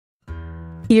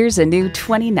Here's a new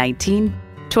 2019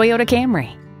 Toyota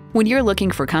Camry. When you're looking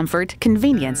for comfort,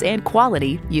 convenience, and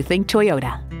quality, you think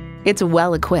Toyota. It's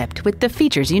well equipped with the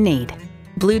features you need: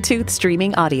 Bluetooth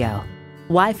streaming audio,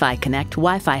 Wi-Fi Connect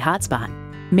Wi-Fi hotspot,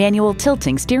 manual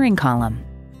tilting steering column,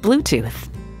 Bluetooth,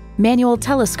 manual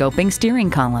telescoping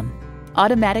steering column,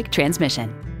 automatic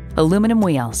transmission, aluminum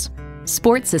wheels,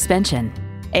 sport suspension,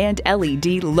 and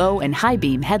LED low and high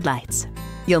beam headlights.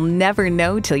 You'll never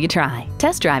know till you try.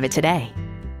 Test drive it today.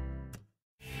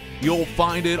 You'll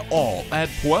find it all at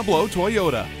Pueblo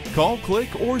Toyota. Call,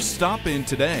 click, or stop in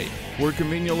today. We're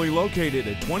conveniently located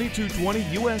at 2220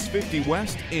 US 50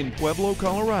 West in Pueblo,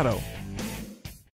 Colorado.